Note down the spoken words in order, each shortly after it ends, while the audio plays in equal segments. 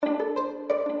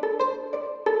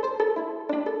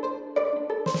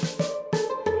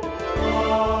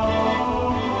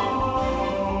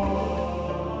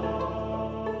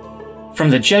From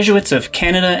the Jesuits of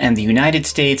Canada and the United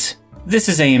States, this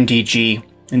is AMDG,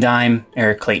 and I'm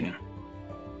Eric Clayton.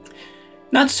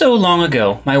 Not so long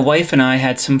ago, my wife and I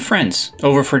had some friends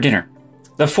over for dinner.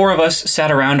 The four of us sat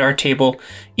around our table,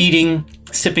 eating,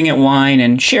 sipping at wine,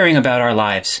 and sharing about our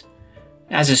lives.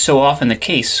 As is so often the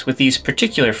case with these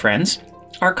particular friends,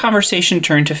 our conversation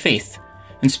turned to faith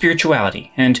and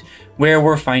spirituality and where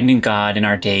we're finding God in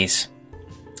our days.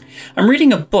 "I'm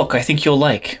reading a book I think you'll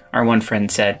like," our one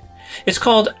friend said. "It's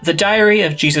called The Diary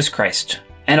of Jesus Christ.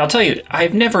 And I'll tell you,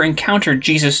 I've never encountered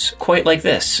Jesus quite like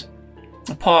this."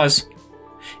 A pause.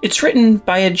 "It's written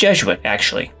by a Jesuit,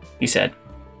 actually," he said.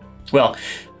 Well,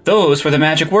 those were the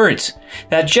magic words.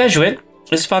 That Jesuit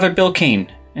is Father Bill Kane,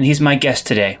 and he's my guest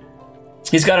today.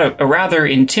 He's got a rather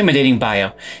intimidating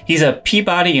bio. He's a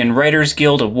Peabody and Writers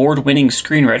Guild award-winning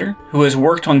screenwriter who has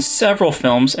worked on several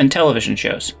films and television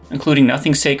shows, including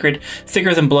Nothing Sacred,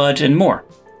 Thicker Than Blood, and more.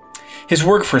 His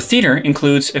work for theater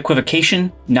includes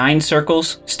Equivocation, Nine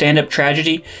Circles, Stand-Up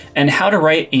Tragedy, and How to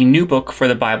Write a New Book for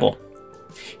the Bible.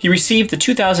 He received the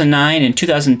 2009 and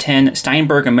 2010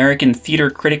 Steinberg American Theater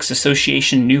Critics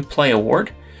Association New Play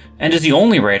Award, and is the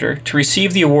only writer to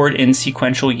receive the award in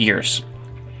sequential years.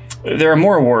 There are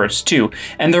more awards, too,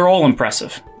 and they're all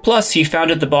impressive. Plus, he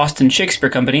founded the Boston Shakespeare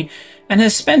Company and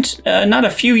has spent not a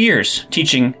few years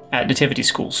teaching at nativity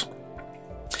schools.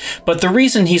 But the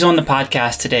reason he's on the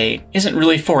podcast today isn't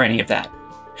really for any of that.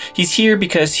 He's here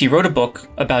because he wrote a book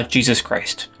about Jesus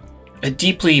Christ. A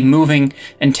deeply moving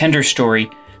and tender story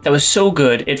that was so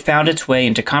good it found its way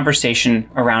into conversation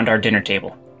around our dinner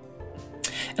table.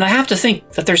 And I have to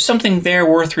think that there's something there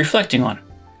worth reflecting on.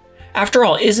 After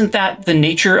all, isn't that the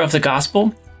nature of the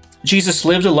gospel? Jesus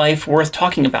lived a life worth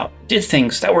talking about, did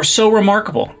things that were so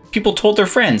remarkable. People told their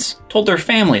friends, told their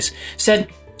families, said,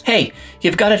 "Hey,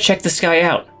 you've got to check this guy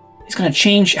out. He's going to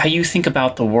change how you think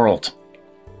about the world."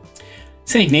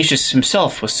 St. Ignatius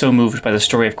himself was so moved by the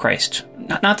story of Christ.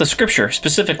 Not the scripture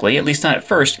specifically, at least not at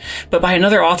first, but by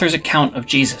another author's account of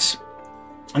Jesus.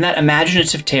 And that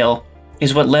imaginative tale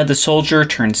is what led the soldier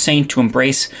turned saint to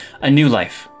embrace a new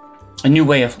life, a new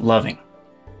way of loving.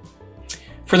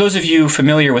 For those of you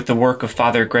familiar with the work of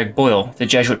Father Greg Boyle, the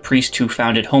Jesuit priest who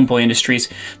founded Homeboy Industries,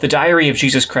 The Diary of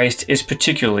Jesus Christ is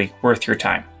particularly worth your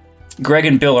time. Greg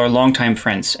and Bill are longtime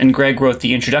friends, and Greg wrote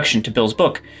the introduction to Bill's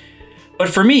book. But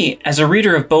for me, as a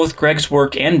reader of both Greg's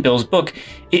work and Bill's book,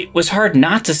 it was hard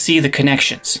not to see the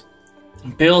connections.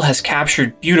 Bill has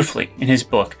captured beautifully in his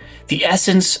book the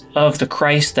essence of the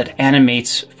Christ that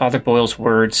animates Father Boyle's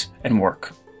words and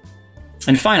work.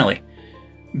 And finally,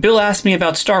 Bill asked me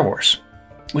about Star Wars,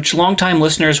 which longtime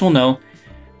listeners will know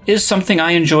is something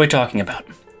I enjoy talking about.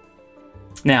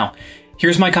 Now,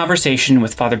 here's my conversation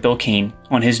with Father Bill Kane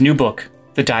on his new book,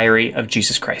 The Diary of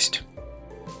Jesus Christ.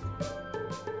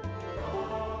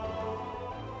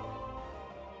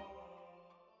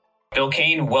 Bill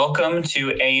Kane, welcome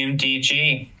to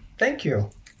AMDG. Thank you.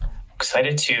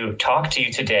 Excited to talk to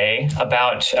you today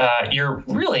about your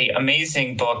really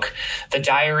amazing book, The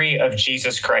Diary of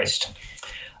Jesus Christ.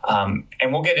 And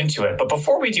we'll get into it. But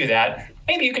before we do that,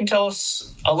 maybe you can tell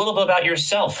us a little bit about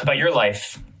yourself, about your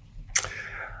life.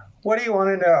 What do you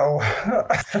want to know?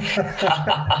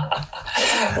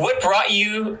 What brought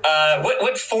you,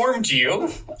 what formed you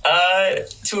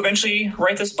to eventually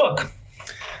write this book?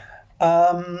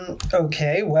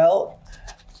 Okay, well,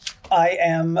 I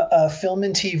am a film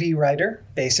and TV writer,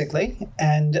 basically,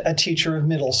 and a teacher of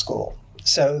middle school.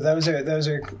 So those are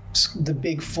the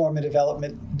big formative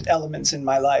elements in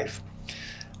my life.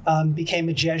 Became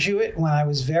a Jesuit when I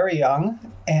was very young,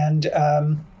 and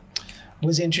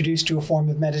was introduced to a form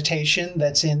of meditation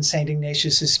that's in St.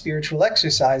 Ignatius' spiritual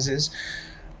exercises,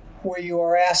 where you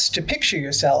are asked to picture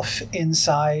yourself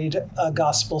inside a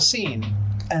gospel scene.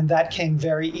 And that came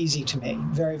very easy to me,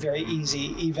 very, very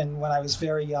easy, even when I was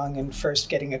very young and first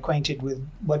getting acquainted with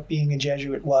what being a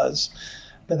Jesuit was.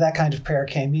 But that kind of prayer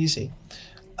came easy.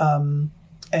 And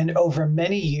over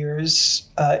many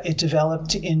years, it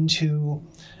developed into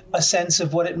a sense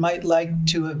of what it might like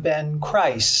to have been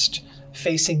Christ,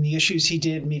 facing the issues he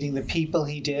did, meeting the people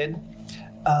he did.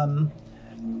 And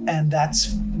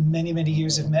that's many, many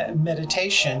years of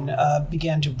meditation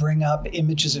began to bring up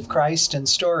images of Christ and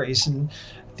stories, and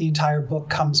the entire book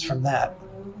comes from that.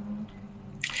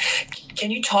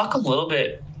 Can you talk a little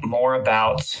bit more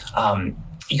about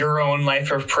your own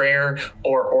life of prayer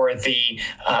or the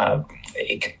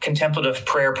contemplative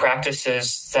prayer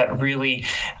practices that really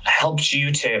helped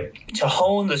you to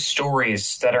hone the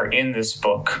stories that are in this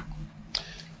book?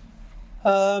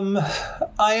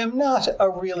 I am not a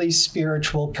really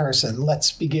spiritual person.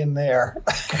 Let's begin there.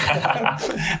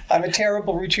 I'm a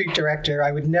terrible retreat director.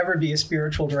 I would never be a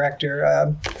spiritual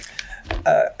director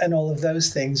and all of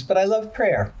those things. But I love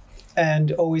prayer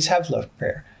and always have loved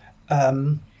prayer.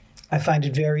 I find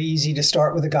it very easy to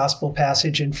start with a gospel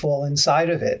passage and fall inside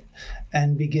of it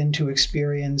and begin to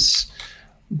experience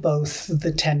both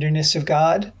the tenderness of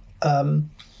God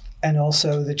and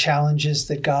also the challenges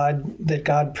that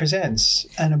God presents.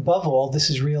 And above all, this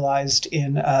is realized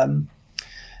in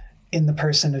the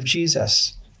person of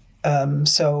Jesus.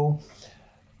 So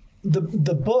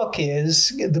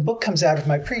the book comes out of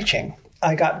my preaching.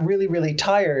 I got really, really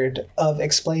tired of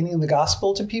explaining the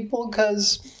gospel to people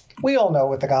because we all know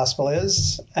what the gospel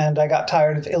is. And I got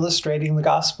tired of illustrating the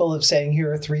gospel, of saying,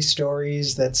 here are 3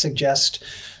 stories that suggest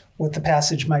what the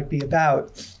passage might be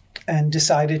about, and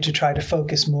decided to try to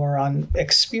focus more on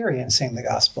experiencing the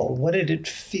gospel. What did it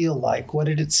feel like? What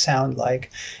did it sound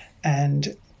like?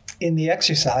 And in the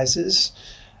exercises,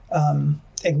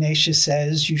 Ignatius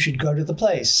says you should go to the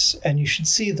place, and you should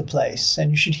see the place,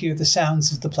 and you should hear the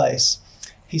sounds of the place.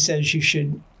 He says you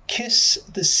should kiss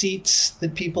the seats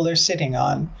that people are sitting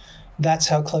on. That's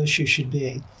how close you should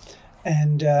be.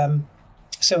 And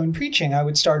so in preaching, I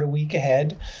would start a week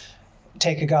ahead,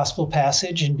 take a gospel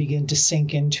passage and begin to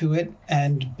sink into it,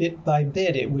 and bit by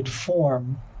bit it would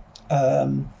form.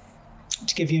 To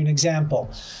give you an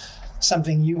example,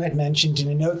 something you had mentioned in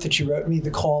a note that you wrote me, the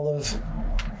call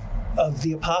of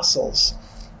the apostles.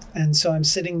 And so I'm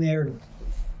sitting there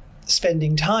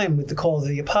spending time with the call of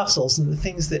the apostles, and the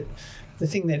thing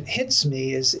that hits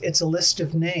me is it's a list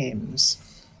of names.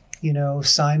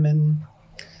 Simon,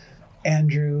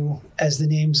 Andrew, as the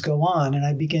names go on, and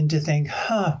I begin to think,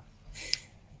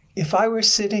 if I were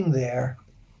sitting there,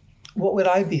 what would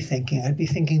I be thinking? I'd be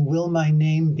thinking, will my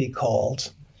name be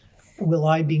called? Will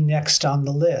I be next on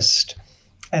the list?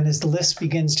 And as the list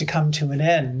begins to come to an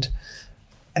end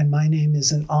and my name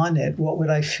isn't on it, what would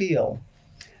I feel?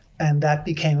 And that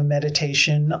became a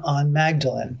meditation on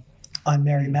Magdalene, on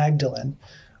Mary Magdalene.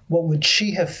 What would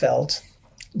she have felt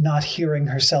not hearing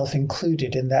herself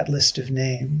included in that list of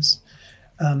names?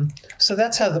 So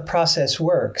that's how the process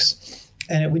works.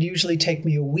 And it would usually take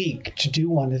me a week to do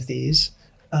one of these.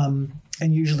 And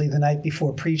usually the night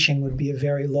before preaching would be a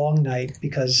very long night,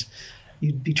 because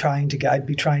I'd be trying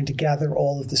to gather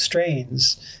all of the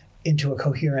strains into a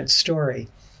coherent story.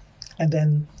 And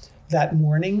then that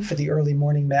morning, for the early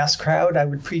morning mass crowd, I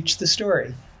would preach the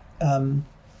story,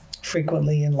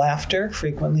 frequently in laughter,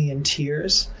 frequently in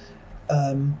tears.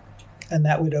 And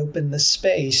that would open the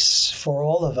space for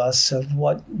all of us of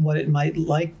what it might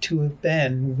like to have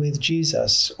been with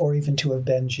Jesus, or even to have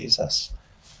been Jesus.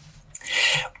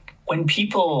 When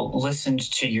people listened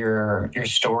to your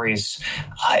stories,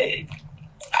 I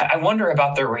wonder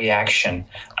about their reaction.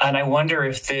 And I wonder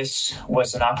if this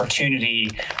was an opportunity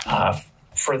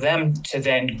for them to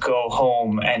then go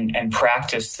home and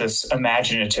practice this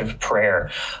imaginative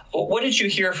prayer. What did you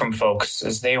hear from folks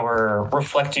as they were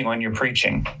reflecting on your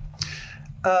preaching?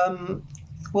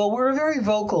 Well, we're a very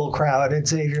vocal crowd at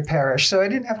Xavier Parish, so I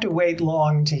didn't have to wait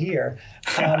long to hear.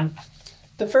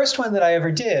 The first one that I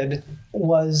ever did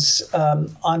was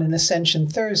on an Ascension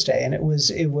Thursday, and it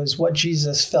was what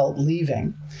Jesus felt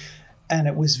leaving. And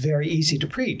it was very easy to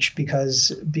preach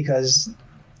because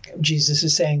Jesus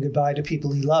is saying goodbye to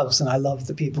people he loves, and I love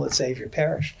the people at Xavier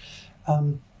Parish.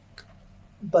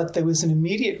 But there was an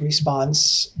immediate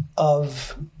response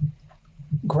of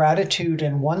gratitude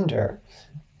and wonder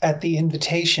at the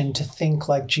invitation to think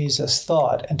like Jesus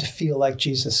thought and to feel like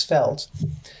Jesus felt.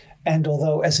 And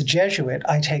although as a Jesuit,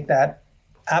 I take that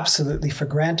absolutely for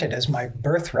granted as my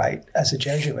birthright as a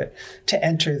Jesuit to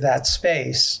enter that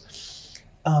space,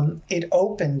 it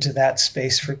opened that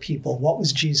space for people. What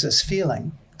was Jesus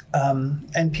feeling?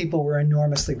 And people were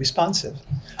enormously responsive.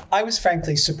 I was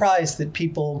frankly surprised that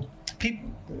people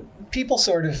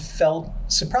sort of felt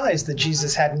surprised that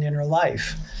Jesus had an inner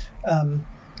life.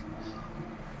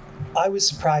 I was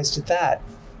surprised at that.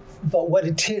 But what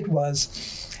it did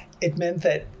was it meant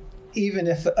that even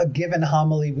if a given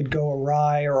homily would go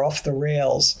awry or off the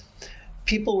rails,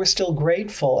 people were still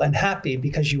grateful and happy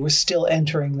because you were still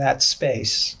entering that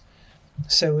space.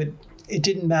 So it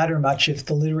didn't matter much if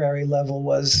the literary level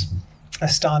was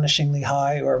astonishingly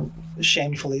high or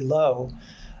shamefully low.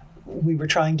 We were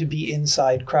trying to be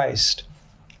inside Christ.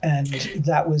 And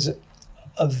that was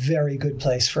a very good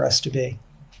place for us to be.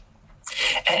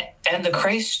 And the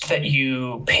Christ that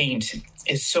you paint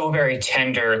is so very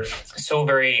tender, so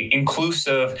very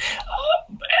inclusive,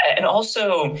 and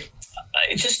also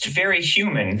just very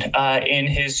human in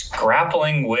his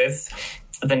grappling with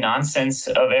the nonsense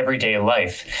of everyday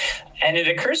life. And it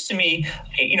occurs to me,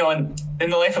 in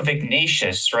the life of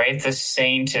Ignatius, right? The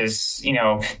saint is,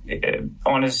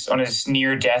 on his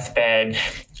near deathbed,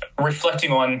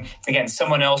 reflecting on, again,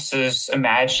 someone else's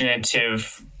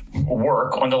imaginative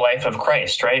work on the life of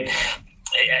Christ, right?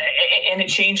 And it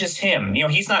changes him.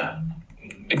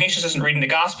 Ignatius isn't reading the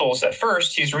Gospels at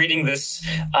first. He's reading this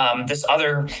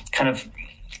other kind of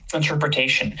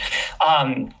interpretation.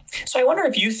 So I wonder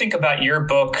if you think about your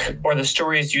book or the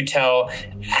stories you tell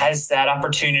as that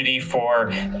opportunity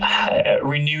for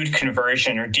renewed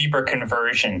conversion or deeper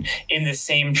conversion in the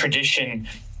same tradition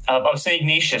of St.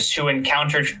 Ignatius, who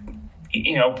encountered,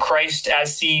 Christ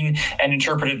as seen and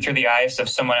interpreted through the eyes of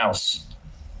someone else.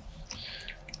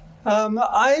 I'm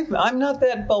not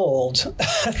that bold.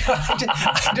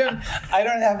 I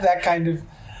don't have that kind of.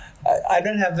 I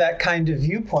don't have that kind of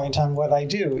viewpoint on what I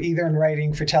do, either in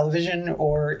writing for television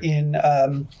or in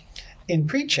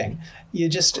preaching. You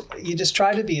just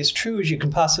try to be as true as you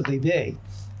can possibly be,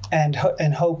 and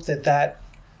hope that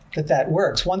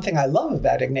works. One thing I love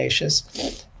about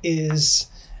Ignatius is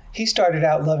he started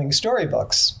out loving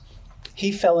storybooks.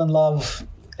 He fell in love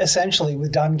essentially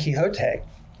with Don Quixote.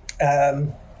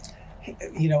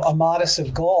 Amadis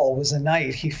of Gaul was a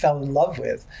knight he fell in love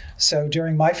with. So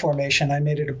during my formation, I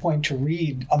made it a point to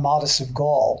read Amadis of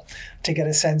Gaul to get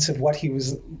a sense of what he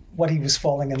was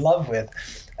falling in love with.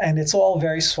 And it's all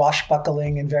very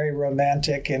swashbuckling and very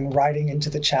romantic and riding into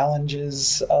the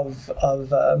challenges of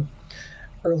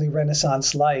early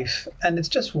Renaissance life. And it's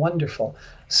just wonderful.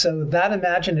 So that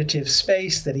imaginative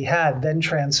space that he had then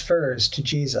transfers to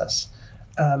Jesus.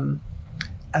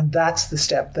 And that's the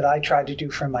step that I try to do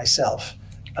for myself,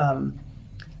 to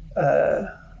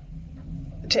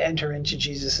enter into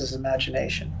Jesus's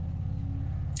imagination.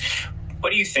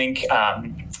 What do you think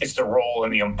is the role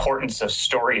and the importance of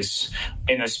stories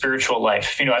in the spiritual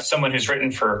life? As someone who's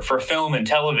written for film and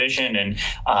television and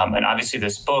obviously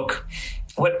this book,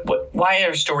 why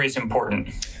are stories important?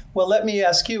 Well, let me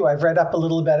ask you. I've read up a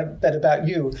little bit about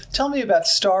you. Tell me about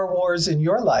Star Wars in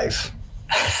your life.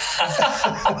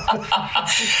 I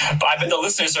bet the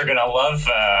listeners are going to love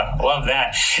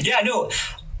that. Yeah, no.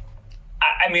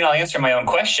 I mean, I'll answer my own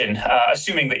question,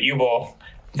 assuming that you will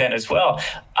then as well.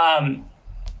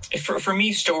 For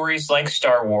me, stories like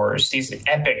Star Wars, these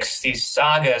epics, these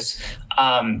sagas,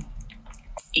 help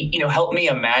me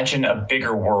imagine a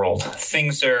bigger world.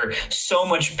 Things are so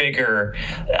much bigger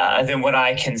than what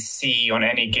I can see on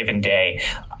any given day.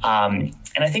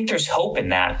 And I think there's hope in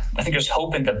that. I think there's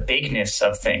hope in the bigness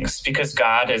of things because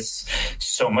God is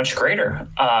so much greater.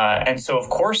 And so, of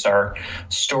course, our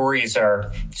stories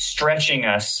are stretching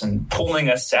us and pulling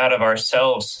us out of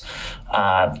ourselves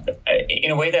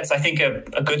in a way that's, I think,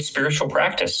 a good spiritual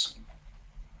practice.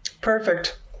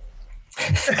 Perfect.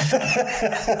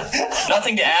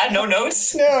 Nothing to add? No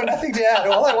notes? No, nothing to add.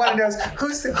 All I want to know is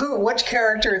which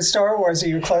character in Star Wars are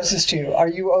you closest to? Are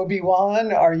you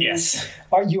Obi-Wan? Yes.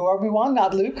 Are you Obi-Wan,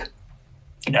 not Luke?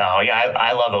 No, yeah,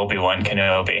 I love Obi-Wan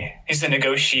Kenobi. He's a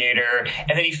negotiator,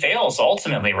 and then he fails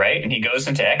ultimately, right? And he goes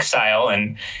into exile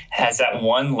and has that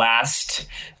one last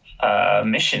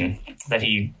mission that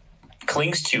he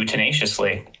clings to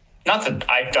tenaciously. Not that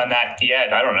I've done that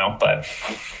yet. I don't know, but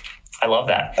I love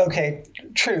that. Okay,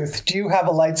 truth. Do you have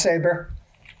a lightsaber?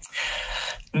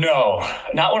 No,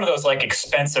 not one of those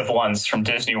expensive ones from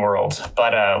Disney World,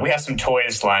 but we have some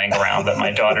toys lying around that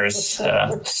my daughters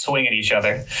swing at each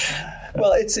other.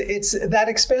 Well, it's that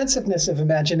expansiveness of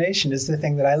imagination is the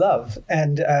thing that I love,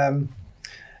 and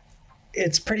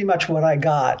it's pretty much what I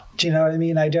got. Do you know what I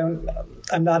mean?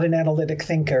 I'm not an analytic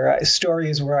thinker.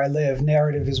 Story is where I live.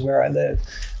 Narrative is where I live.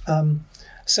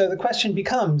 So the question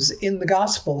becomes, in the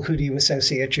gospel, who do you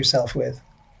associate yourself with?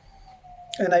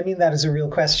 And I mean that as a real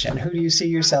question. Who do you see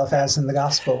yourself as in the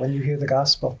gospel when you hear the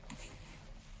gospel?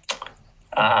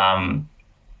 Yeah,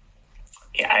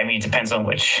 I mean, it depends on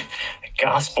which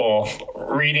gospel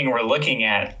reading we're looking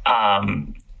at.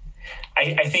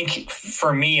 I think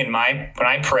for me, when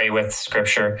I pray with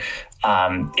scripture,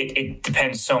 it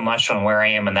depends so much on where I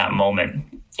am in that moment.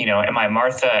 Am I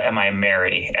Martha? Am I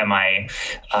Mary? Am I,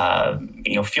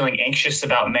 feeling anxious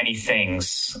about many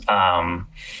things? Am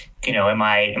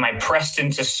I pressed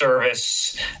into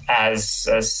service as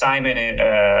Simon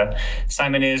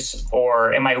is,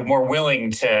 or am I more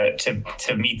willing to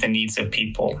meet the needs of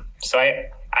people? So I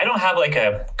don't have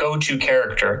a go-to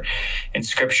character in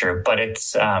scripture, but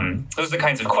it's those are the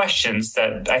kinds of questions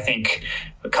that I think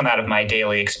come out of my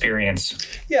daily experience.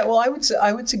 Yeah, well, I would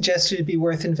suggest it'd be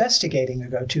worth investigating a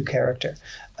go-to character.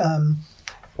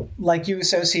 Like you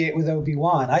associate with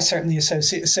Obi-Wan, I certainly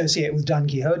associate with Don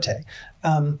Quixote.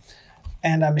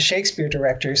 And I'm a Shakespeare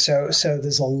director, so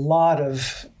there's a lot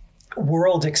of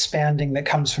world expanding that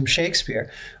comes from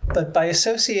Shakespeare. But by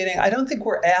associating, I don't think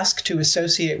we're asked to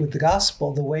associate with the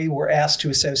gospel the way we're asked to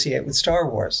associate with Star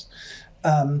Wars.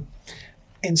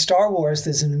 In Star Wars,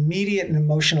 there's an immediate and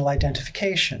emotional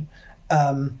identification.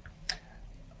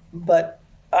 But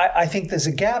I think there's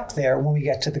a gap there when we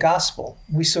get to the gospel.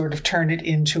 We sort of turn it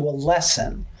into a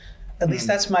lesson. At least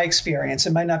that's my experience.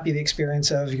 It might not be the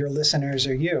experience of your listeners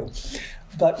or you.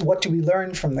 But what do we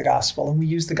learn from the gospel? And we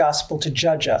use the gospel to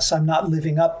judge us. I'm not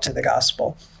living up to the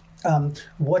gospel.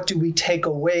 What do we take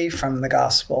away from the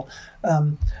gospel?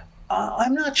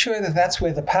 I'm not sure that that's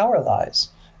where the power lies.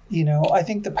 I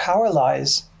think the power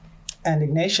lies, and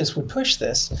Ignatius would push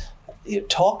this,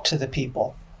 talk to the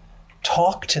people,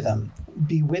 talk to them,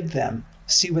 be with them,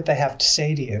 see what they have to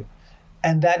say to you.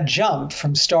 And that jump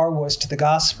from Star Wars to the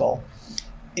gospel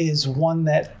is one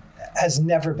that has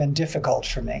never been difficult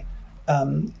for me.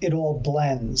 It all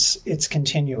blends. It's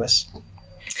continuous.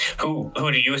 Who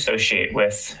do you associate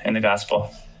with in the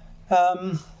gospel?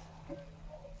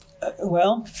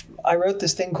 Well, I wrote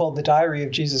this thing called The Diary of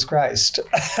Jesus Christ.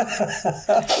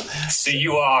 So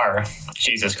you are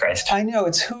Jesus Christ. I know,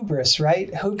 it's hubris, right?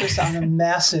 Hubris on a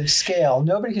massive scale.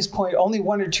 Nobody has only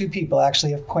one or two people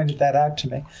actually have pointed that out to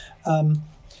me.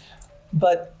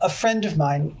 But a friend of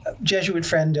mine, a Jesuit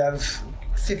friend of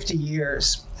 50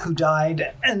 years, who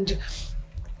died, and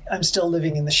I'm still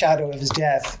living in the shadow of his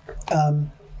death.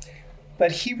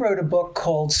 But he wrote a book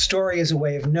called Story as a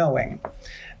Way of Knowing.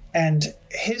 And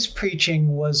his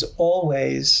preaching was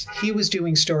always, he was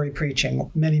doing story preaching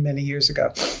many, many years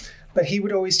ago, but he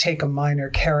would always take a minor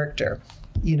character.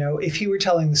 If he were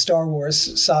telling the Star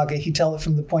Wars saga, he'd tell it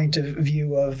from the point of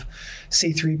view of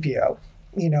C-3PO.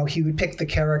 He would pick the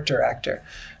character actor.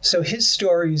 So his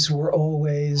stories were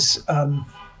always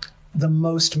the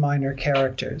most minor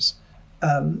characters.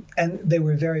 And they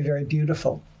were very, very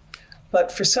beautiful.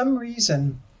 But for some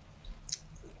reason,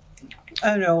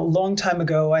 I don't know, a long time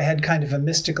ago, I had kind of a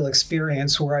mystical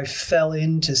experience where I fell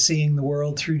into seeing the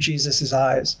world through Jesus's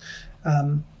eyes,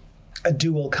 a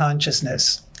dual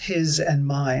consciousness, his and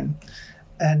mine.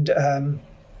 And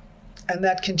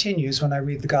that continues when I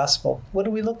read the gospel. What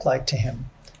do we look like to him?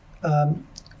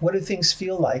 What do things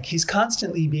feel like? He's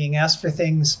constantly being asked for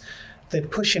things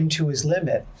that push him to his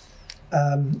limit.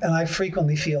 And I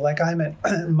frequently feel like I'm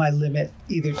at my limit,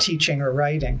 either teaching or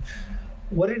writing.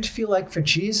 What did it feel like for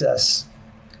Jesus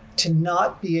to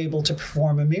not be able to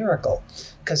perform a miracle?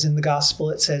 Because in the gospel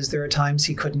it says there are times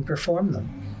he couldn't perform them.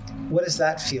 What does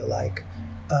that feel like?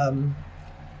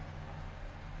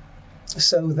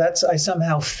 So I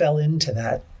somehow fell into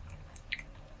that.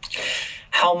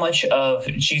 How much of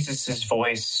Jesus's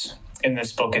voice in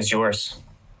this book is yours?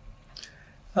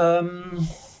 I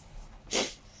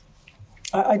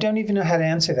don't even know how to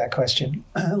answer that question.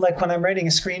 Like when I'm writing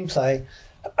a screenplay,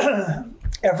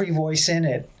 every voice in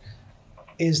it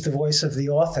is the voice of the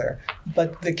author,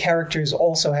 but the characters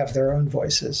also have their own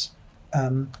voices.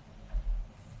 Would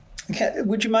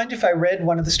you mind if I read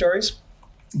one of the stories?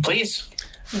 Please.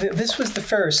 This was the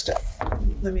first.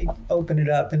 Let me open it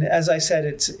up. And as I said,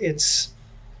 it's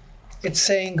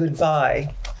saying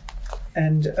goodbye,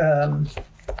 and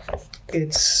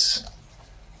it's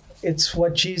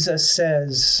what Jesus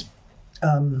says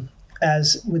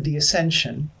as with the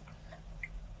ascension.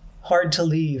 Hard to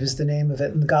leave is the name of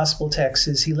it. And the gospel text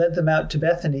is, he led them out to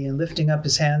Bethany, and lifting up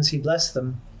his hands, he blessed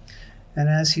them. And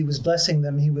as he was blessing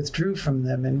them, he withdrew from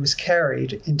them and was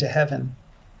carried into heaven.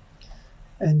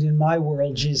 And in my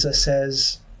world, Jesus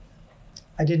says,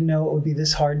 I didn't know it would be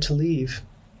this hard to leave.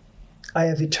 I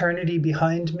have eternity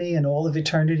behind me and all of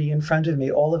eternity in front of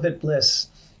me, all of it bliss,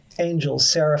 angels,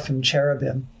 seraphim,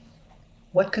 cherubim.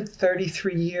 What could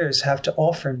 33 years have to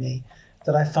offer me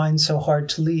that I find so hard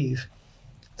to leave?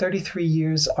 33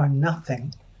 years are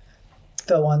nothing,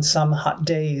 though on some hot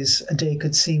days a day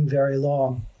could seem very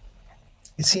long.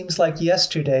 It seems like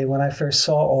yesterday when I first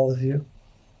saw all of you.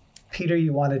 Peter,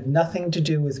 you wanted nothing to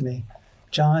do with me.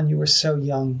 John, you were so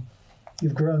young.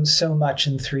 You've grown so much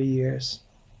in 3 years.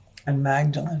 And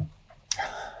Magdalene.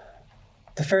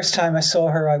 The first time I saw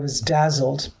her, I was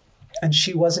dazzled, and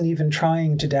she wasn't even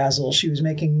trying to dazzle. She was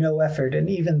making no effort, and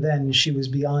even then she was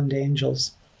beyond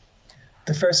angels.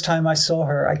 The first time I saw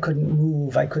her, I couldn't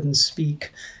move, I couldn't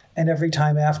speak, and every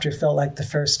time after felt like the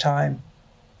first time.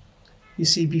 You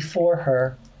see, before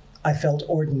her, I felt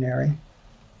ordinary.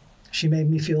 She made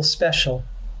me feel special,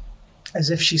 as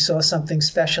if she saw something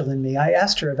special in me. I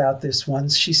asked her about this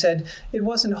once. She said, it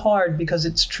wasn't hard because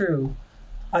it's true.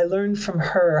 I learned from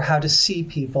her how to see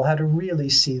people, how to really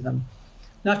see them.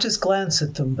 Not just glance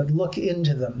at them, but look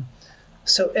into them.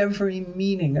 So every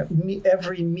meeting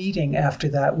after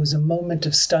that was a moment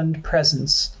of stunned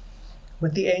presence.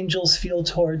 What the angels feel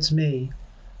towards me,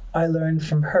 I learned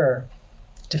from her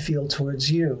to feel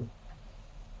towards you.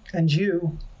 And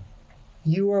you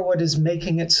are what is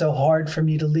making it so hard for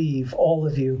me to leave, all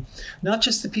of you. Not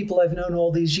just the people I've known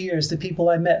all these years, the people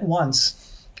I met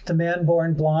once. The man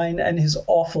born blind and his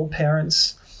awful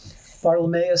parents.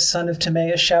 Bartimaeus, son of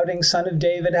Timaeus, shouting, "Son of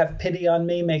David, have pity on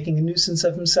me," making a nuisance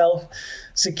of himself.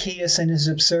 Zacchaeus and his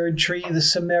absurd tree, the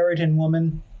Samaritan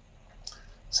woman.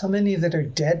 So many that are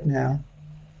dead now.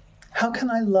 How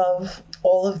can I love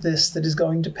all of this that is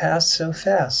going to pass so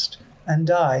fast and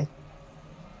die?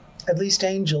 At least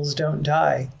angels don't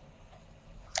die.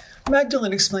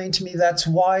 Magdalene explained to me that's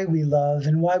why we love,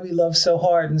 and why we love so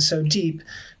hard and so deep,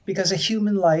 because a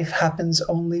human life happens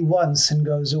only once and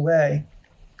goes away.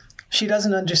 She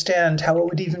doesn't understand how it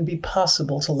would even be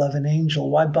possible to love an angel.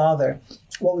 Why bother?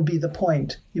 What would be the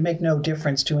point? You make no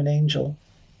difference to an angel.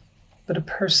 But a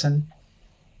person's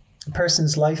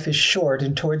life is short,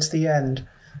 and towards the end,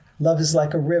 love is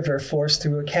like a river forced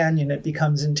through a canyon. It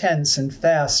becomes intense and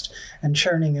fast and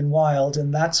churning and wild,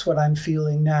 and that's what I'm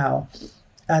feeling now,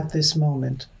 at this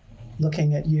moment,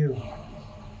 looking at you.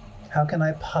 How can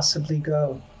I possibly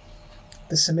go?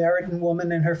 The Samaritan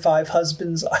woman and her 5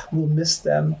 husbands, I will miss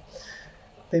them.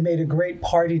 They made a great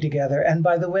party together. And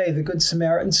by the way, the Good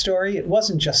Samaritan story, it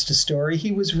wasn't just a story.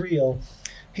 He was real.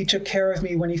 He took care of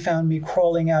me when he found me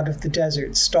crawling out of the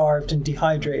desert, starved and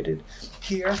dehydrated.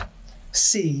 Here,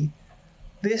 see,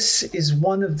 this is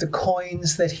one of the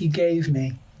coins that he gave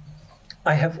me.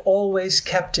 I have always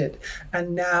kept it,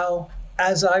 and now,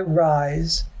 as I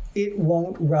rise, it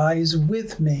won't rise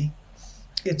with me.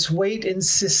 Its weight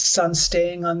insists on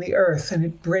staying on the earth, and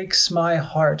it breaks my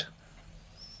heart.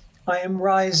 I am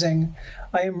rising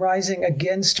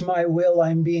against my will.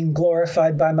 I am being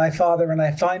glorified by my Father, and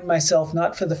I find myself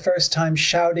not for the first time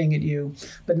shouting at you,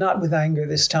 but not with anger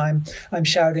this time. I'm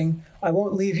shouting, I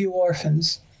won't leave you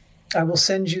orphans. I will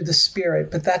send you the Spirit,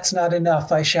 but that's not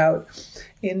enough. I shout,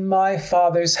 in my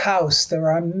Father's house there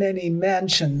are many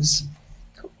mansions.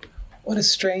 What a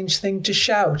strange thing to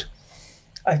shout.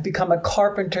 I've become a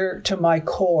carpenter to my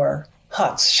core.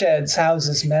 Huts, sheds,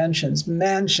 houses, mansions,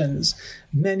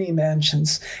 many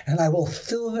mansions, and I will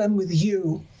fill them with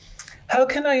you. How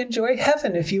can I enjoy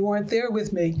heaven if you aren't there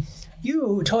with me? You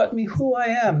who taught me who I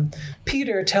am.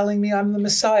 Peter telling me I'm the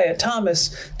Messiah.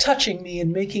 Thomas touching me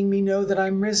and making me know that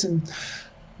I'm risen.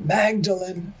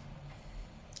 Magdalene.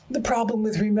 The problem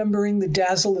with remembering the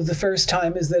dazzle of the first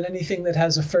time is that anything that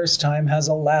has a first time has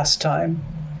a last time.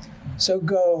 So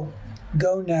go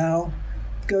now.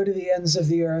 Go to the ends of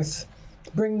the earth.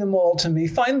 Bring them all to me.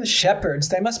 Find the shepherds.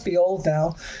 They must be old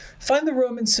now. Find the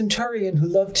Roman centurion who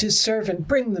loved his servant.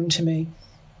 Bring them to me.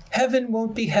 Heaven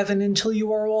won't be heaven until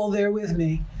you are all there with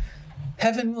me.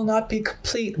 Heaven will not be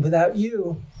complete without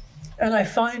you. And I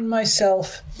find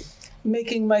myself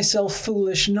making myself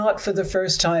foolish, not for the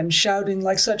first time, shouting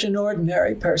like such an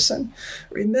ordinary person.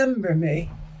 Remember me.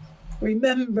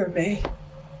 Remember me.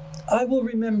 I will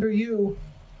remember you.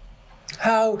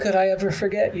 How could I ever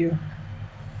forget you?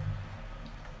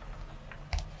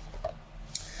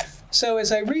 So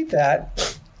as I read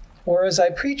that, or as I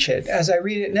preach it, as I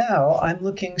read it now, I'm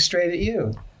looking straight at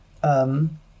you.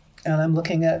 And I'm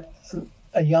looking at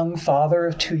a young father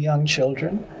of 2 young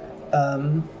children.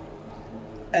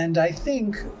 And I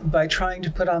think by trying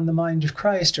to put on the mind of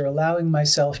Christ, or allowing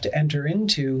myself to enter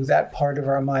into that part of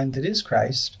our mind that is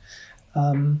Christ,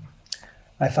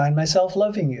 I find myself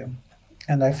loving you.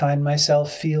 And I find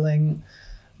myself feeling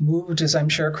moved, as I'm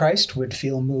sure Christ would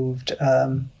feel moved,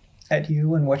 at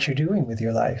you and what you're doing with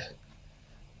your life.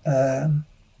 And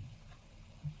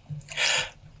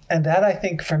that, I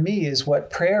think, for me, is what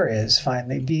prayer is,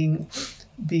 finally, being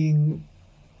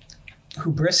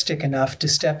hubristic enough to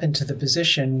step into the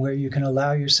position where you can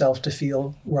allow yourself to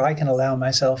feel, where I can allow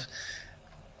myself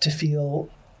to feel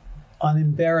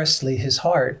unembarrassedly his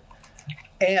heart.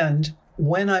 And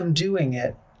when I'm doing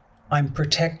it, I'm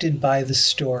protected by the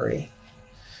story.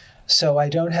 So I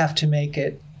don't have to make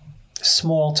it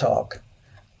small talk.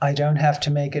 I don't have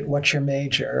to make it what's your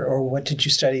major or what did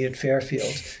you study at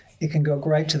Fairfield. It can go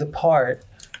right to the part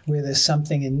where there's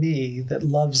something in me that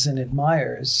loves and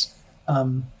admires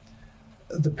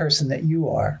the person that you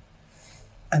are.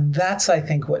 And that's, I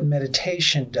think, what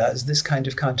meditation does, this kind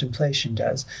of contemplation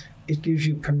does. It gives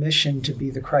you permission to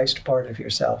be the Christ part of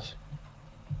yourself.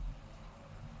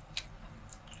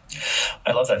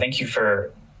 I love that. Thank you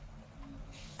for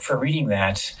reading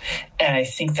that. And I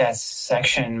think that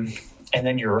section and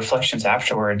then your reflections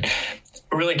afterward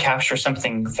really capture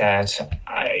something that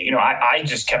I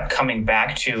just kept coming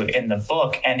back to in the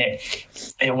book, and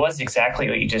it was exactly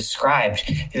what you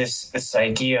described. This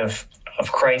idea of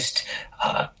Christ,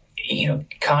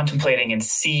 contemplating and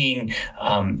seeing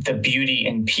the beauty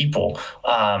in people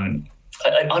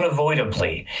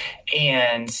unavoidably.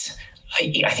 And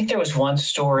I think there was one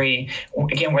story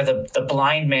again where the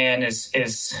blind man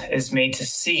is made to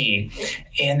see,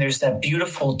 and there's that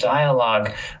beautiful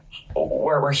dialogue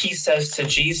where he says to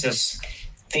Jesus,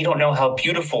 they don't know how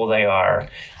beautiful they are.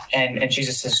 And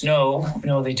Jesus says, no,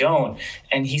 they don't.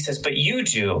 And he says, but you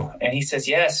do. And he says,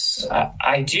 yes,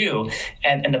 I do.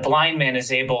 And the blind man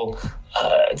is able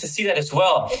to see that as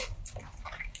well.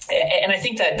 And I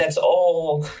think that's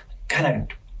all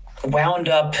kind of wound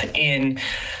up in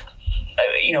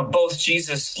both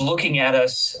Jesus looking at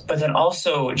us, but then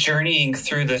also journeying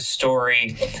through this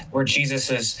story where Jesus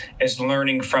is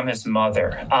learning from his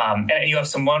mother. And you have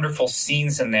some wonderful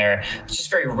scenes in there. It's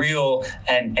just very real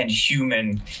and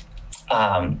human,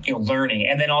 learning.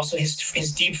 And then also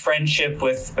his deep friendship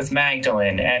with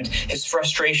Magdalene and his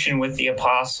frustration with the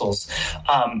apostles.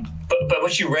 But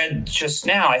what you read just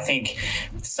now, I think,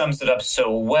 sums it up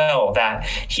so well, that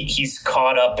he's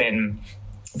caught up in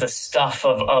the stuff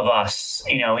of us.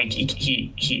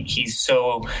 He's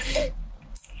so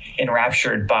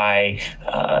enraptured by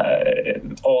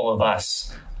all of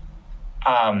us.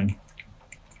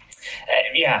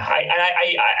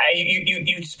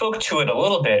 You spoke to it a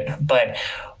little bit, but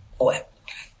what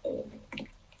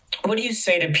do you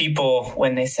say to people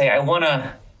when they say, I want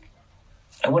to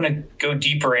go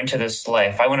deeper into this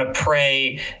life. I want to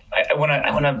pray. I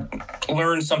want to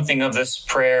learn something of this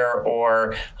prayer,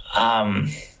 or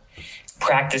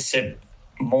practice it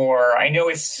more. I know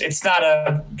it's not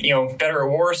a better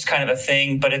or worse kind of a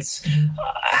thing, but it's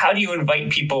how do you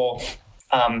invite people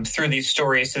through these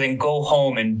stories to then go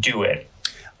home and do it?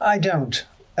 I don't.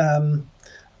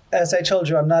 As I told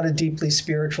you, I'm not a deeply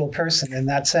spiritual person in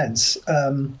that sense.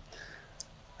 I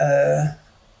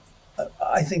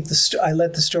think I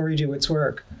let the story do its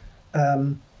work.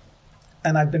 And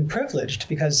I've been privileged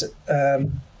because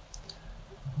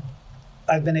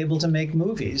I've been able to make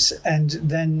movies. And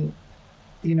then,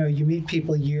 you meet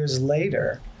people years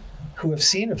later who have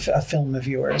seen a film of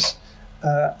yours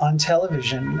on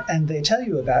television, and they tell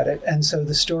you about it. And so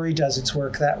the story does its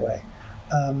work that way.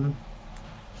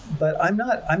 But I'm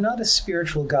not a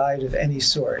spiritual guide of any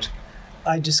sort.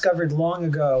 I discovered long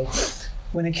ago,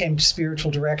 when it came to spiritual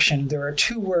direction, there are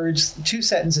two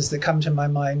sentences that come to my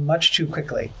mind much too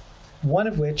quickly. One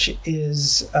of which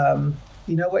is,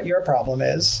 you know what your problem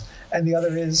is, and the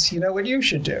other is, you know what you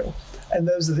should do. And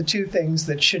those are the two things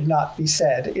that should not be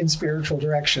said in spiritual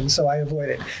direction, so I avoid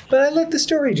it. But I let the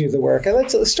story do the work.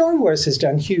 Star Wars has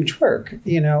done huge work.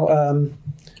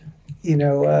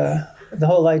 The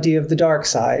whole idea of the dark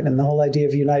side and the whole idea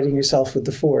of uniting yourself with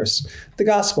the Force. The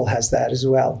gospel has that as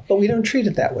well. But we don't treat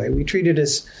it that way. We treat it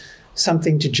as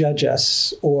something to judge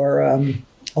us, or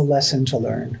a lesson to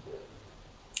learn.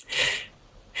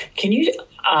 Can you,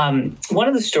 one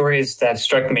of the stories that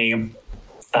struck me,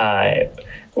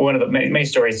 one of the many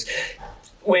stories,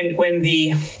 when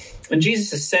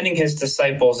Jesus is sending his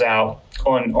disciples out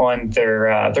on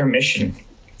their mission,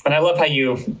 and I love how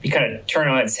you kind of turn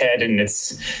on its head, and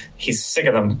he's sick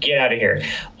of them. Get out of here.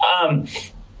 I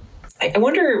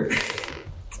wonder,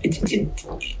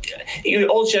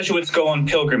 old Jesuits go on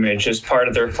pilgrimage as part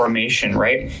of their formation,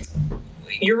 right?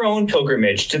 Your own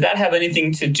pilgrimage, did that have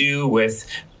anything to do with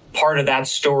part of that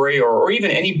story, or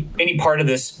even any part of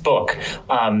this book?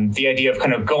 The idea of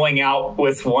kind of going out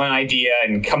with one idea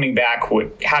and coming back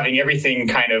with having everything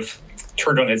kind of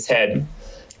turned on its head.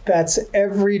 That's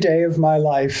every day of my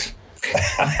life.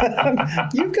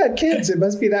 You've got kids. It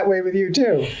must be that way with you,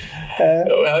 too.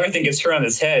 Well, everything gets turned on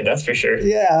its head, that's for sure.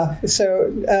 Yeah.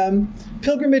 So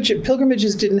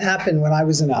pilgrimages didn't happen when I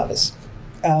was a novice.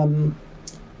 That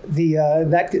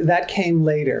came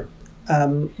later.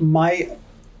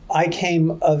 I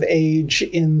came of age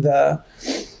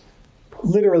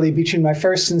literally between my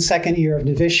first and second year of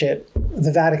novitiate.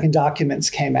 The Vatican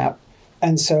documents came out.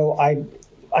 And so I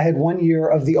had 1 year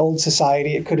of the old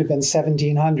society, it could have been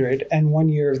 1700, and 1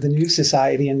 year of the new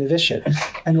society in novitiate,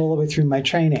 and all the way through my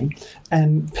training.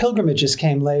 And pilgrimages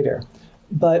came later.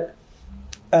 But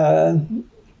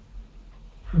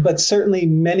certainly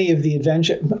many of the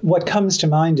adventure, what comes to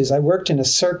mind is I worked in a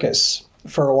circus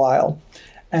for a while.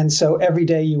 And so every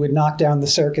day you would knock down the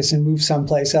circus and move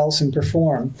someplace else and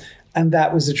perform. And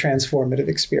that was a transformative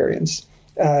experience.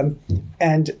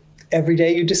 And every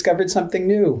day you discovered something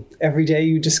new. Every day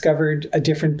you discovered a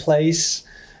different place,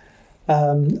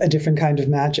 a different kind of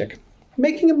magic.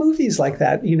 making a movie's like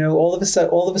that. All of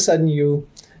a sudden you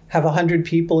have 100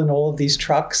 people in all of these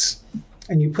trucks,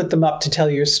 and you put them up to tell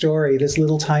your story. This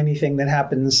little tiny thing that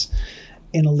happens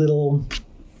in a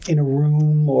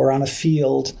room or on a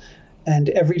field, and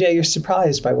every day you're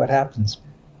surprised by what happens.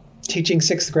 Teaching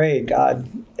 6th grade, God,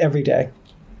 every day.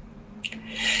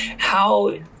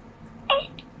 How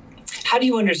do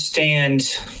you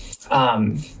understand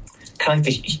kind of like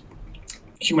the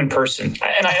human person?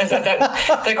 And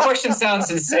that question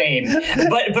sounds insane,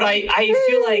 but I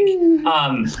feel like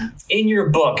in your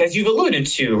book, as you've alluded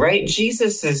to, right,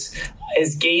 Jesus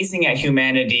is gazing at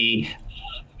humanity,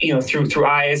 through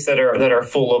eyes that are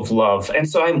full of love. And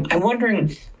so I'm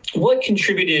wondering, what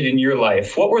contributed in your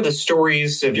life? What were the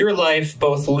stories of your life,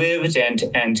 both lived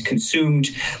and consumed,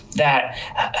 that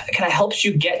kind of helps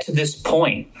you get to this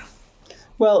point?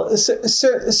 Well,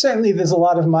 certainly there's a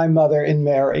lot of my mother in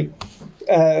Mary.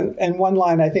 And one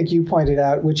line I think you pointed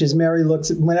out, which is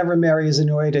whenever Mary is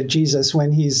annoyed at Jesus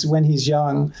when he's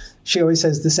young, she always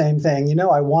says the same thing.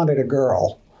 I wanted a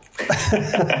girl.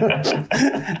 And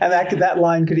that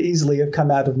line could easily have come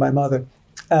out of my mother.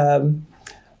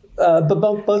 But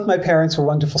both my parents were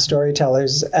wonderful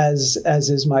storytellers, as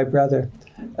is my brother.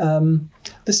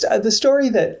 The story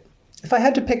that, if I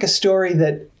had to pick a story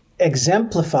that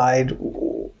exemplified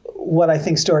what I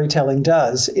think storytelling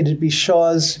does, it'd be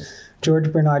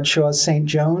George Bernard Shaw's St.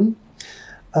 Joan,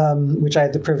 which I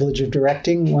had the privilege of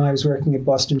directing when I was working at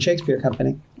Boston Shakespeare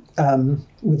Company,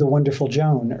 with the wonderful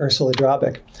Joan, Ursula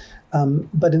Drabek.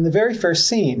 But in the very first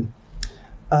scene,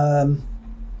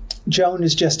 Joan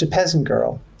is just a peasant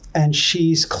girl, and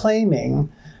she's claiming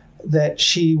that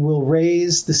she will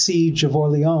raise the siege of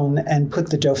Orleans and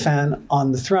put the Dauphin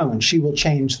on the throne. She will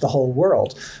change the whole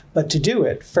world. But to do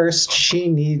it, first she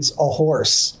needs a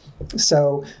horse.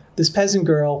 So this peasant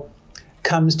girl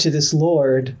comes to this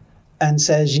lord and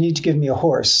says, "You need to give me a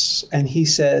horse." And he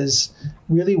says,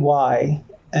 "Really, why?"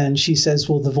 And she says,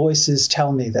 "Well, the voices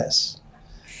tell me this."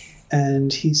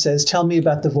 And he says, "Tell me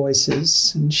about the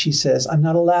voices." And she says, "I'm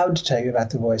not allowed to tell you about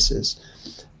the voices,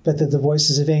 but they're the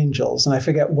voices of angels." And I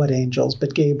forget what angels,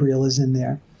 but Gabriel is in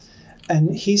there.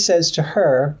 And he says to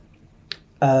her,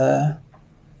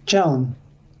 "Joan,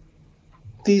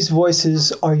 these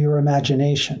voices are your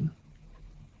imagination."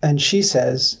 And she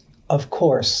says, "Of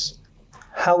course.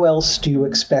 How else do you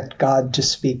expect God to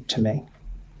speak to me?"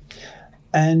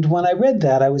 And when I read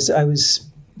that, I was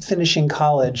finishing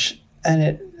college, and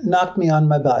it knocked me on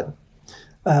my butt,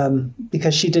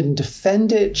 because she didn't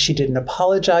defend it. She didn't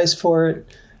apologize for it.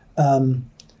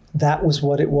 That was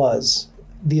what it was.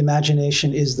 The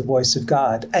imagination is the voice of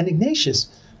God. And Ignatius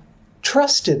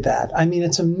trusted that. I mean,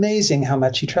 it's amazing how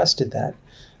much he trusted that.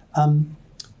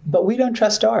 But we don't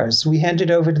trust ours. We hand it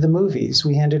over to the movies.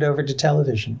 We hand it over to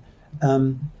television.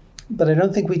 But I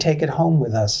don't think we take it home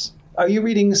with us. Are you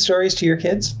reading stories to your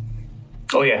kids?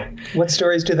 Oh, yeah. What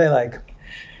stories do they like?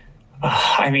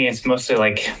 I mean, it's mostly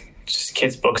like just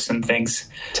kids' books and things.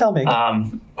 Tell me.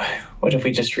 What did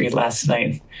we just read last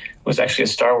night? It was actually a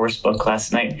Star Wars book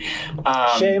last night.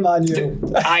 Shame on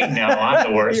you. I know, I'm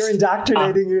the worst. You're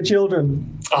indoctrinating your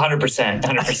children.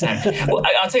 100%. Well,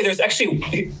 I'll tell you,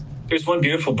 there's one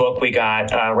beautiful book we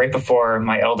got right before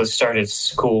my eldest started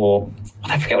school.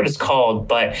 I forget what it's called,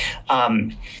 but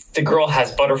the girl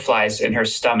has butterflies in her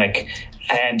stomach,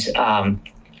 and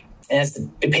as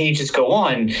the pages go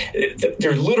on,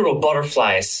 there literal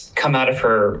butterflies come out of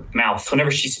her mouth.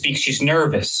 Whenever she speaks, she's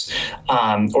nervous,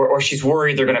 or she's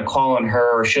worried they're going to call on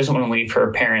her, or she doesn't want to leave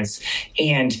her parents.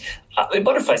 And the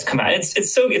butterflies come out.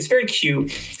 It's very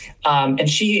cute. And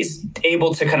she's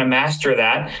able to kind of master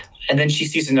that. And then she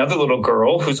sees another little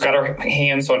girl who's got her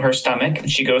hands on her stomach, and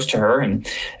she goes to her and,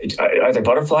 "Are there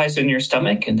butterflies in your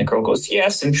stomach?" And the girl goes,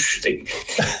 "Yes." And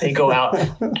they go out,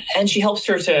 and she helps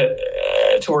her to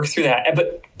work through that.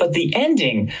 But the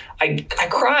ending, I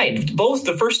cried both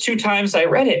the first two times I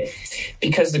read it,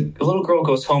 because the little girl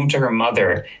goes home to her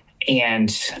mother, and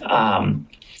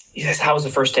he says, "How was the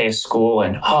first day of school?"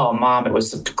 And, "Oh, Mom, it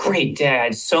was a great day. I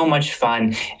had so much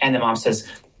fun." And the mom says,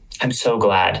 "I'm so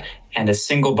glad." And a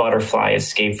single butterfly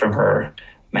escaped from her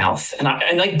mouth. And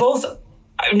I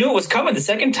knew it was coming the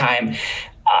second time.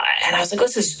 And I was like,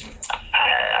 this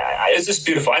is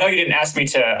beautiful. I know you didn't ask me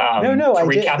to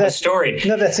recap the story.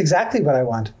 No, that's exactly what I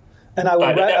want. And I will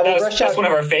rush out. That's one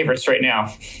of our favorites right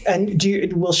now. And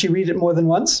will she read it more than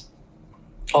once?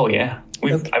 Oh, yeah.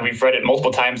 We've read it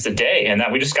multiple times a day, and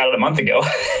we just got it a month ago.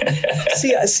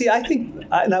 See, I think,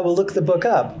 and I will look the book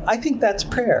up, I think that's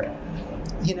prayer.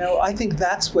 I think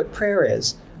that's what prayer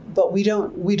is. but we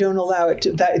don't allow it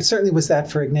to, that it certainly was that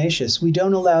for Ignatius. We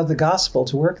don't allow the gospel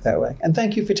to work that way. And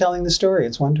thank you for telling the story.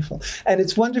 It's wonderful. And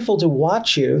it's wonderful to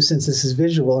watch you, since this is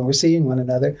visual and we're seeing one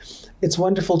another, it's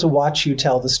wonderful to watch you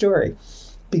tell the story,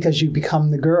 because you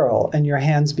become the girl and your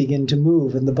hands begin to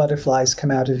move and the butterflies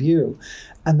come out of you.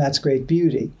 And that's great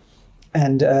beauty.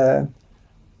 And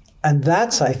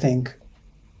that's, I think,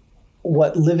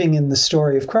 what living in the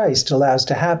story of Christ allows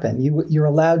to happen. You're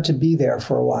allowed to be there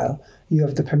for a while. You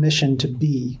have the permission to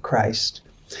be Christ.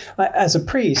 As a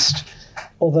priest,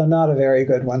 although not a very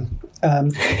good one,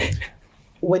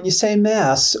 when you say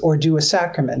Mass or do a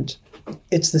sacrament,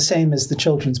 it's the same as the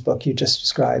children's book you just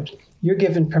described. You're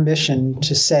given permission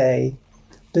to say,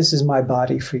 this is my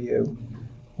body for you,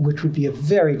 which would be a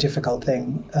very difficult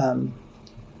thing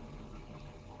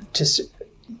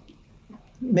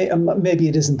maybe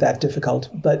it isn't that difficult,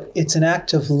 but it's an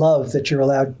act of love that you're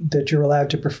allowed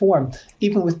to perform,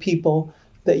 even with people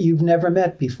that you've never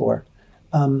met before.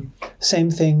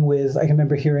 Same thing with, I can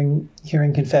remember hearing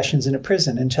confessions in a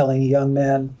prison and telling a young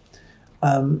man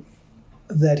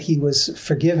that he was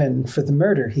forgiven for the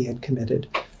murder he had committed.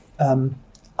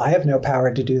 I have no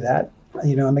power to do that.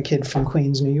 I'm a kid from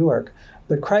Queens, New York,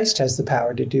 but Christ has the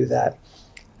power to do that.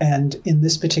 And in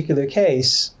this particular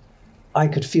case, I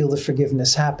could feel the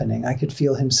forgiveness happening. I could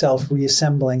feel himself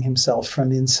reassembling himself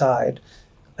from inside.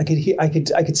 I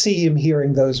could see him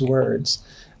hearing those words,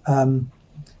 and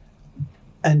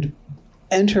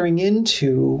entering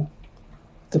into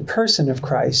the person of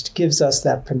Christ gives us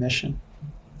that permission.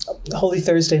 Holy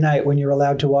Thursday night, when you're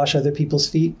allowed to wash other people's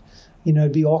feet,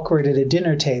 it'd be awkward at a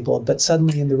dinner table, but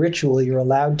suddenly in the ritual you're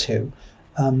allowed to.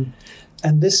 And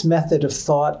this method of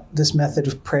thought, this method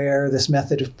of prayer, this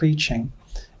method of preaching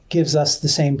gives us the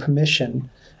same permission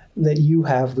that you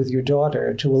have with your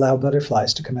daughter to allow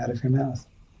butterflies to come out of your mouth.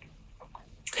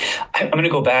 I'm going to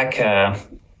go back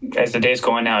as the day's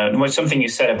going now. What's something you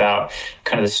said about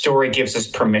kind of the story gives us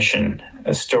permission,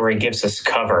 a story gives us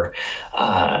cover.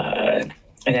 And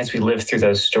as we live through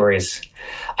those stories,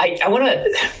 I want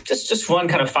to just one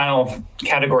kind of final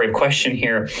category of question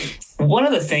here. One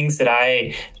of the things that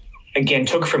I, again,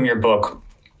 took from your book,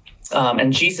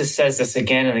 and Jesus says this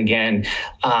again and again,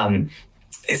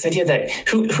 this idea that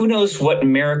who knows what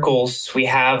miracles we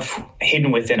have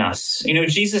hidden within us.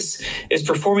 Jesus is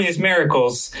performing these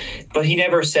miracles, but he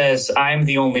never says, I'm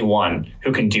the only one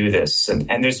who can do this.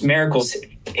 And there's miracles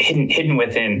hidden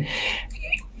within.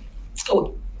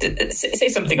 Oh, say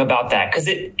something about that, because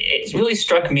it really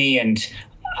struck me, and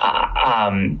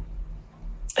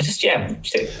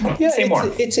say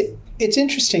more. It's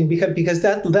interesting because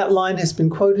that line has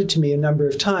been quoted to me a number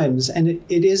of times, and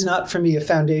it is not for me a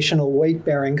foundational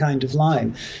weight-bearing kind of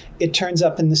line. It turns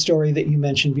up in the story that you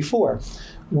mentioned before,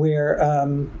 where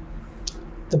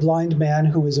the blind man,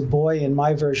 who is a boy in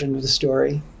my version of the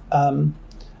story,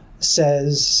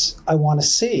 says, I want to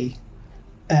see.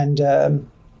 And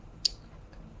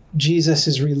Jesus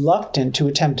is reluctant to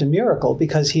attempt a miracle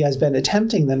because he has been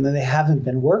attempting them and they haven't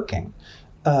been working.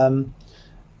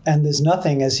 And there's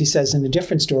nothing, as he says in a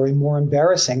different story, more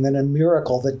embarrassing than a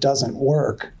miracle that doesn't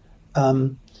work.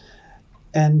 And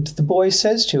the boy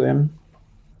says to him,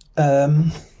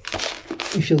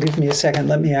 if you'll give me a second,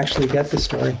 let me actually get the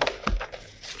story.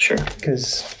 Sure.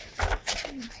 Because,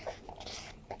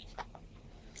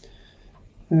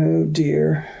 oh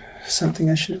dear, something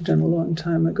I should have done a long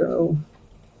time ago.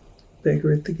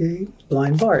 Beggar at the gate,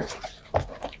 Blind Bart,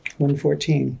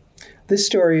 114. This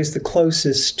story is the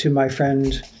closest to my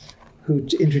friend who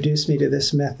introduced me to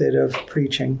this method of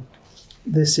preaching.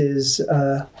 This is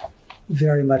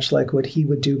very much like what he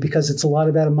would do, because it's a lot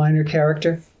about a minor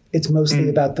character. It's mostly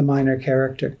about the minor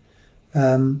character.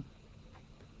 I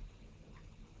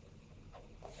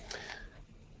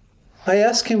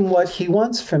ask him what he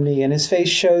wants from me, and his face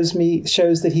shows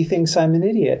that he thinks I'm an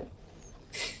idiot.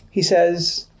 He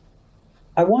says,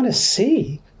 I want to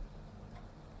see.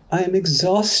 I am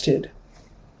exhausted.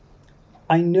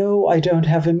 I know I don't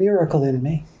have a miracle in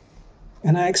me.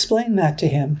 And I explain that to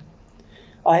him.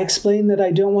 I explain that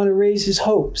I don't want to raise his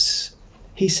hopes.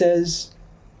 He says,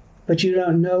 but you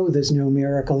don't know there's no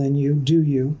miracle in you, do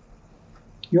you?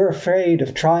 You're afraid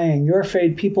of trying. You're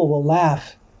afraid people will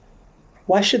laugh.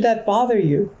 Why should that bother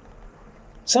you?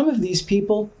 None of these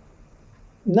people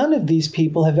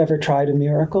have ever tried a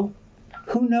miracle.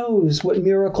 Who knows what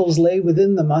miracles lay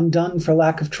within them undone for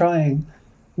lack of trying?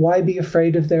 Why be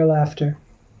afraid of their laughter?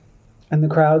 And the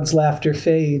crowd's laughter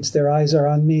fades. Their eyes are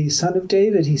on me. Son of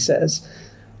David, he says.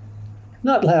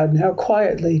 Not loud now,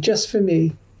 quietly, just for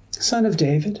me. Son of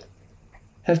David,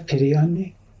 have pity on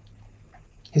me.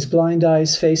 His blind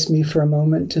eyes face me for a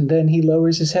moment, and then he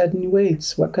lowers his head and he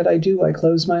waits. What could I do? I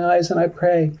close my eyes and I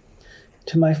pray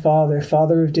to my Father,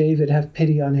 Father of David, have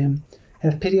pity on him.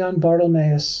 Have pity on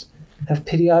Bartimaeus. Have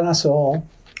pity on us all.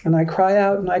 And I cry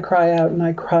out and I cry out and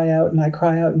I cry out and I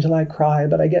cry out until I cry,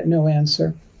 but I get no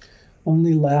answer.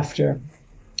 Only laughter.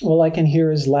 All I can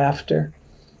hear is laughter.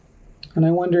 And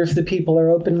I wonder if the people are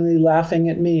openly laughing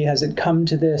at me. Has it come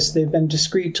to this? They've been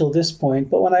discreet till this point.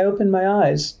 But when I open my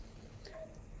eyes,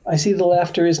 I see the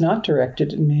laughter is not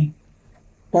directed at me.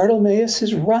 Bartimaeus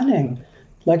is running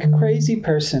like a crazy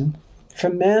person,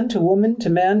 from man to woman to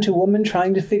man to woman,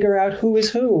 trying to figure out who is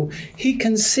who. He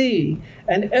can see,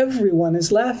 and everyone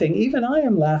is laughing. Even I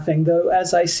am laughing, though,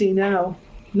 as I see now,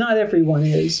 not everyone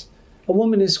is. A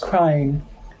woman is crying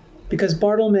because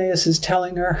Bartimaeus is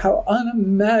telling her how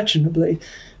unimaginably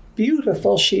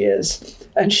beautiful she is,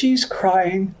 and she's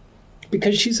crying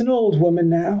because she's an old woman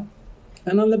now.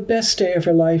 And on the best day of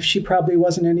her life, she probably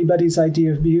wasn't anybody's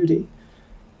idea of beauty.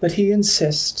 But he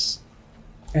insists.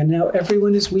 And now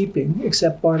everyone is weeping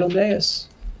except Bartimaeus.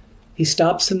 He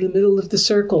stops in the middle of the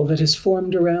circle that has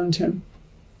formed around him.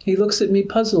 He looks at me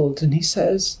puzzled and he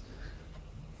says,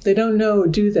 "They don't know,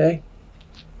 do they?"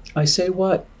 I say,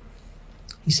 "What?"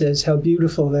 He says, "How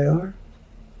beautiful they are."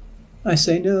 I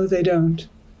say, "No, they don't."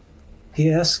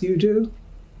 He asks, "You do?"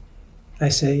 I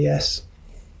say, "Yes,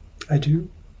 I do."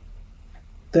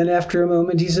 Then after a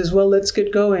moment, he says, "Well, let's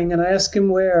get going." And I ask him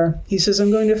where. He says,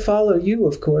 "I'm going to follow you,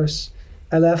 of course."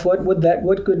 I laugh.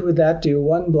 What good would that do?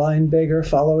 One blind beggar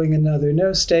following another.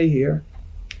 No, stay here.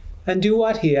 And do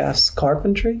what? He asks.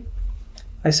 Carpentry?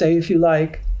 I say, if you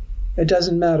like. It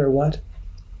doesn't matter what.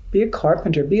 Be a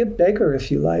carpenter. Be a beggar if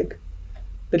you like.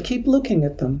 But keep looking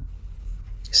at them,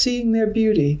 seeing their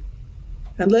beauty,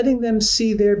 and letting them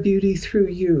see their beauty through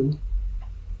you.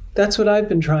 That's what I've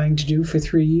been trying to do for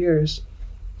 3 years.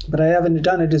 But I haven't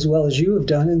done it as well as you have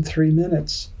done in 3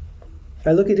 minutes.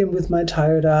 I look at him with my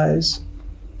tired eyes,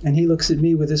 and he looks at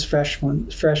me with his fresh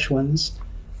ones,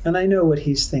 and I know what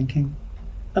he's thinking.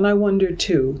 And I wonder,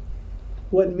 too,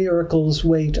 what miracles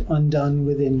wait undone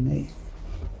within me.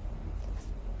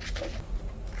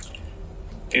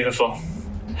 Beautiful.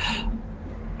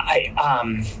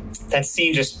 That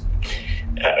scene just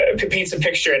paints a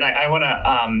picture, and I want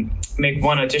to make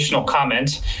one additional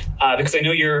comment because I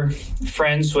know you're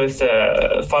friends with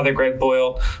Father Greg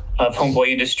Boyle of Homeboy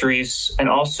Industries, and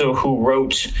also who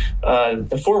wrote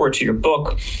the foreword to your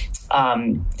book.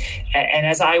 And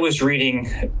as I was reading,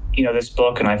 this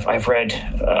book, and I've read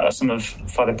some of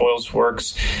Father Boyle's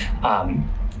works.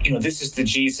 This is the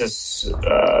Jesus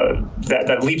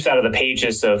that leaps out of the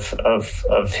pages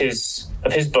of his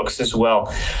books as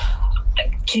well.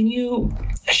 Can you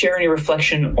share any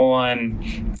reflection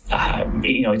on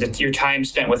your time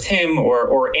spent with him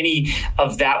or any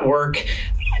of that work?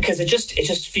 Because it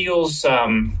just feels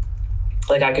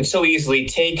like I could so easily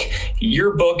take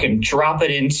your book and drop it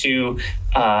into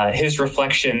his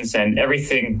reflections, and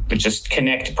everything would just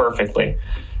connect perfectly.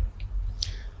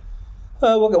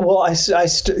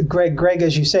 Greg,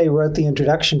 as you say, wrote the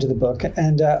introduction to the book,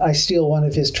 and I steal one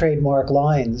of his trademark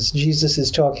lines. Jesus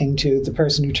is talking to the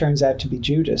person who turns out to be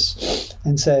Judas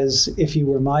and says, "If you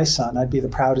were my son, I'd be the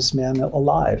proudest man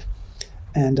alive."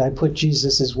 And I put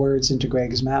Jesus's words into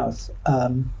Greg's mouth,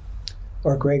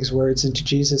 or Greg's words into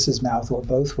Jesus's mouth, or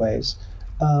both ways.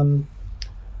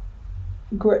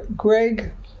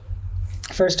 Greg,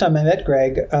 first time I met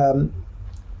Greg,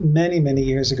 many, many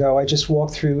years ago, I just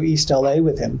walked through East LA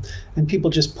with him, and people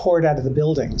just poured out of the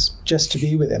buildings just to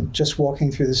be with him, just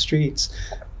walking through the streets.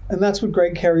 And that's what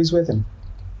Greg carries with him.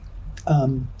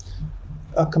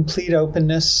 A complete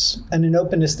openness, and an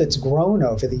openness that's grown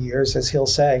over the years, as he'll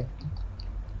say.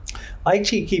 I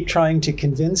keep trying to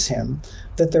convince him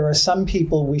that there are some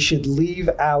people we should leave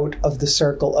out of the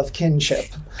circle of kinship.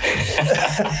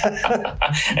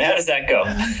 And how does that go?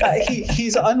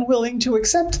 He's unwilling to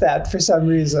accept that for some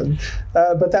reason,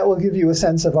 but that will give you a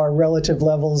sense of our relative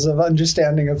levels of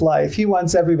understanding of life. He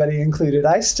wants everybody included.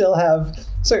 I still have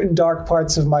certain dark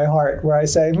parts of my heart where I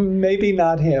say, maybe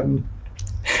not him.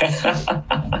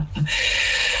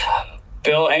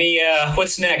 Bill,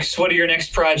 what's next? What are your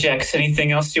next projects?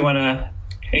 Anything else you want to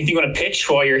pitch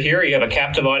while you're here? You have a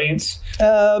captive audience.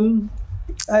 I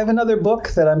have another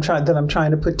book that I'm trying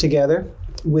to put together,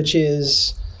 which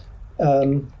is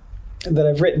that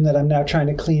I've written that I'm now trying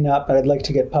to clean up, but I'd like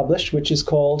to get published, which is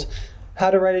called How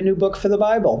to Write a New Book for the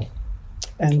Bible.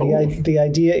 And the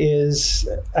idea is,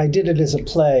 I did it as a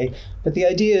play, but the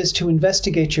idea is to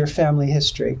investigate your family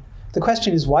history. The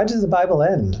question is, why does the Bible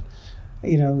end?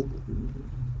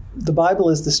 The Bible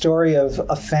is the story of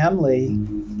a family,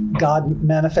 God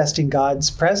manifesting God's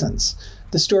presence.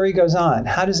 the story goes on.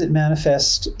 How does it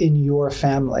manifest in your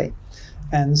family?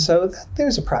 And so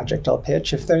there's a project I'll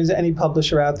pitch. If there's any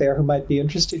publisher out there who might be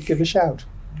interested, give a shout.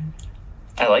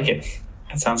 I like it.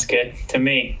 That sounds good to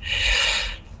me.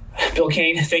 Bill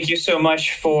Kane, thank you so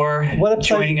much for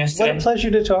joining us today. What a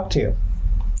pleasure to talk to you.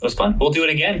 It was fun. We'll do it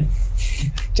again.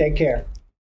 Take care.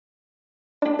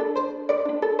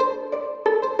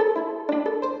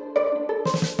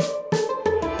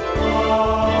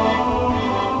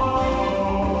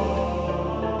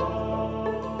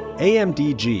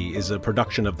 AMDG is a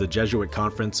production of the Jesuit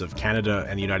Conference of Canada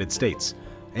and the United States,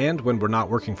 and when we're not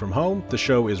working from home, the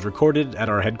show is recorded at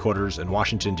our headquarters in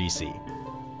Washington, D.C.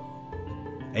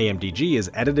 AMDG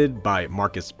is edited by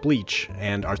Marcus Bleach,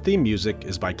 and our theme music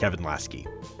is by Kevin Lasky.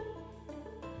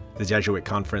 The Jesuit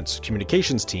Conference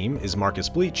communications team is Marcus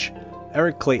Bleach,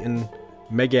 Eric Clayton,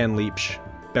 Megan Leach,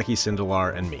 Becky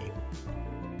Sindelar, and me.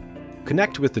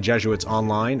 Connect with the Jesuits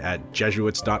online at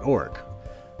jesuits.org,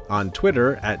 on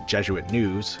Twitter at Jesuit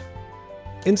News,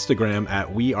 Instagram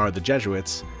at We Are the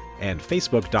Jesuits, and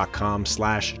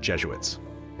Facebook.com/Jesuits.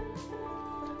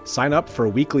 Sign up for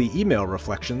weekly email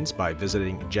reflections by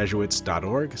visiting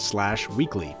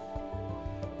jesuits.org/weekly.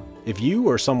 If you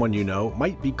or someone you know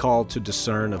might be called to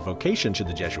discern a vocation to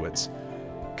the Jesuits,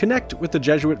 connect with the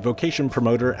Jesuit vocation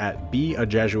promoter at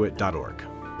beajesuit.org.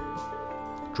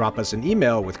 Drop us an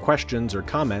email with questions or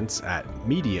comments at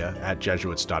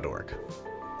media@jesuits.org.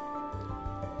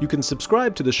 You can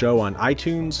subscribe to the show on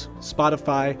iTunes,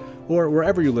 Spotify, or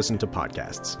wherever you listen to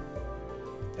podcasts.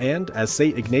 And as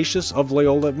St. Ignatius of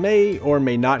Loyola may or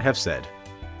may not have said,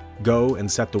 go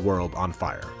and set the world on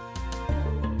fire.